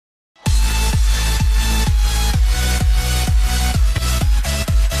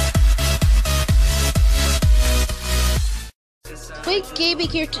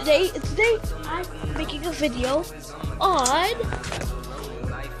Gaming here today. Today I'm making a video on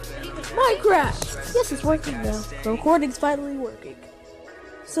Minecraft. Yes, it's working now. The recording's finally working.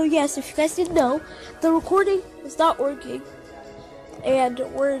 So yes, if you guys didn't know, the recording is not working, and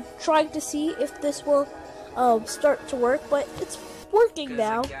we're trying to see if this will start to work, but it's working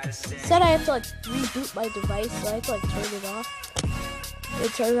now. Said I have to like reboot my device, so I have to like turn it off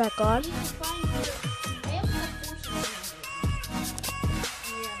and turn it back on.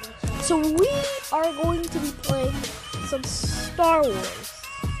 So we are going to be playing some Star Wars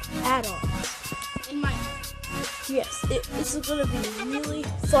add-ons. In my Yes, this is gonna be really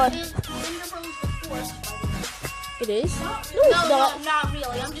fun. It is? No, it's not. Not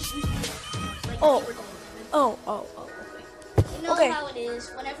really. I'm just using it. Like, Oh, okay. You know Okay. how it is.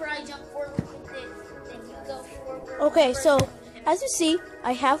 Whenever I jump forward with it, then you go forward. Okay, so as you see,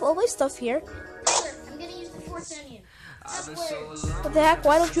 I have all my stuff here. Tyler, I'm gonna use the fourth onion. What the heck?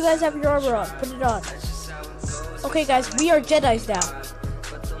 Why don't you guys have your armor on? Put it on. Okay, guys, we are Jedis now.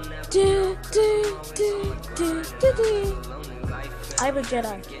 I'm a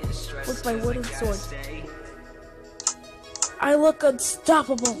Jedi with my wooden sword. I look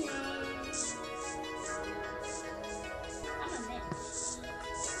unstoppable. I'm a man.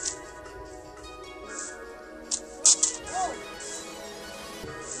 Whoa.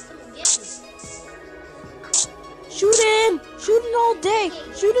 Someone get me. Shoot him! Shoot him all day!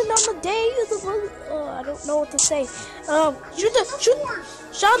 Shoot him on the day of the I don't know what to say. Shoot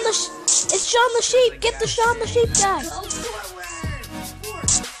Shaun the it's Shaun the Sheep! Get the Shaun the Sheep guy! Go forward.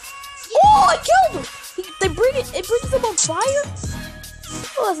 Oh, I killed him! It brings them on fire?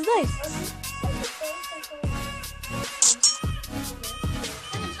 Oh, that's nice.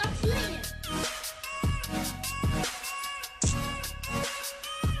 Simon, stop shooting it.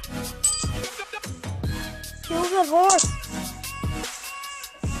 Kill that horse!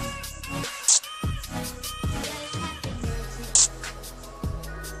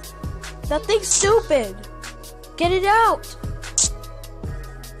 That thing's stupid! Get it out!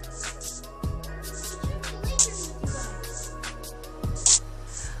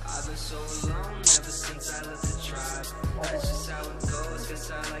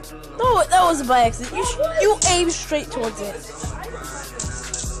 No, that wasn't by accident. You aim straight towards it.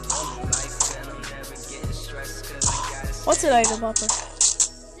 What's an item upper?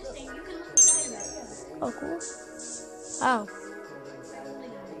 Oh, cool. Ow.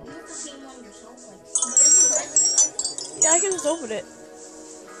 Yeah, I can just open it.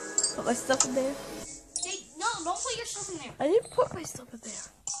 Put my stuff in there. Hey, no, don't put your stuff in there. I didn't put my stuff in there.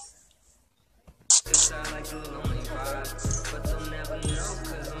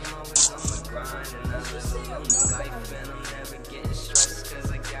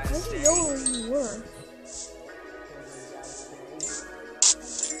 I didn't know where you were.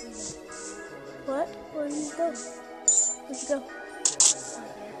 What? Where did you go? Where'd you go?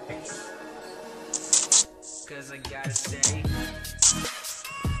 Cause I gotta stay.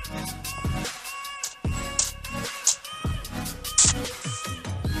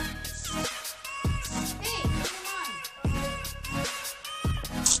 Hey, come on.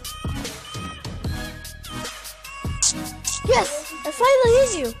 Yes! I finally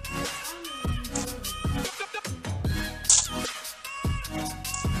hit you!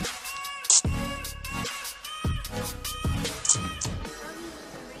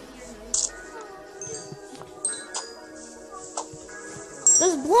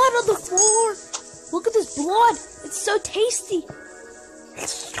 There's blood on the floor! Look at this blood! It's so tasty!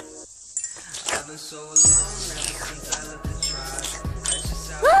 I've been so alone ever since I left the tribe. That's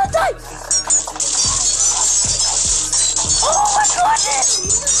just how Ah, die! Oh my goodness!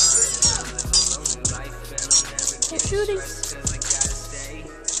 They're shooting. cause I gotta stay.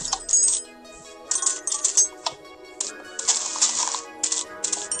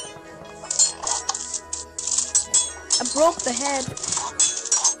 I broke the head.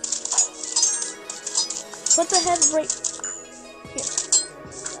 Put the head right here.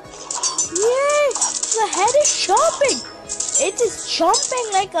 Yay! The head is jumping! It is jumping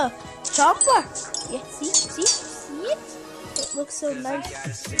like a jumper. Yeah, see it? It looks so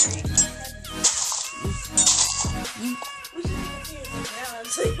nice.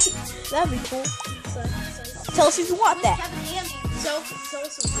 That'd be cool. Tell us if you want that. Kevin and Andy. So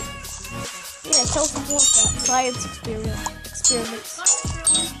Yeah, tell us if you want that. Science experiments.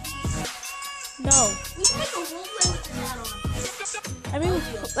 No. we can make a roleplay with this add-on. I mean,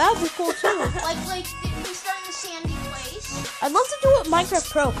 that would be cool too. Like we start in the sandy place. I'd love to do it with Minecraft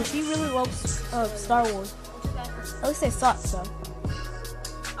Pro because he really loves Star Wars. At least I thought so.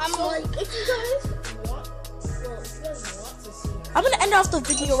 I'm So, like, if you guys want, well, if you guys want to see I'm gonna end off the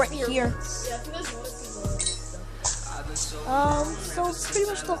video right here. Yeah, I think that's what So it's pretty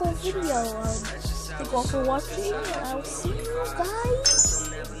much the whole video. Thank you all for watching, and I will see you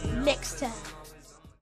guys next time.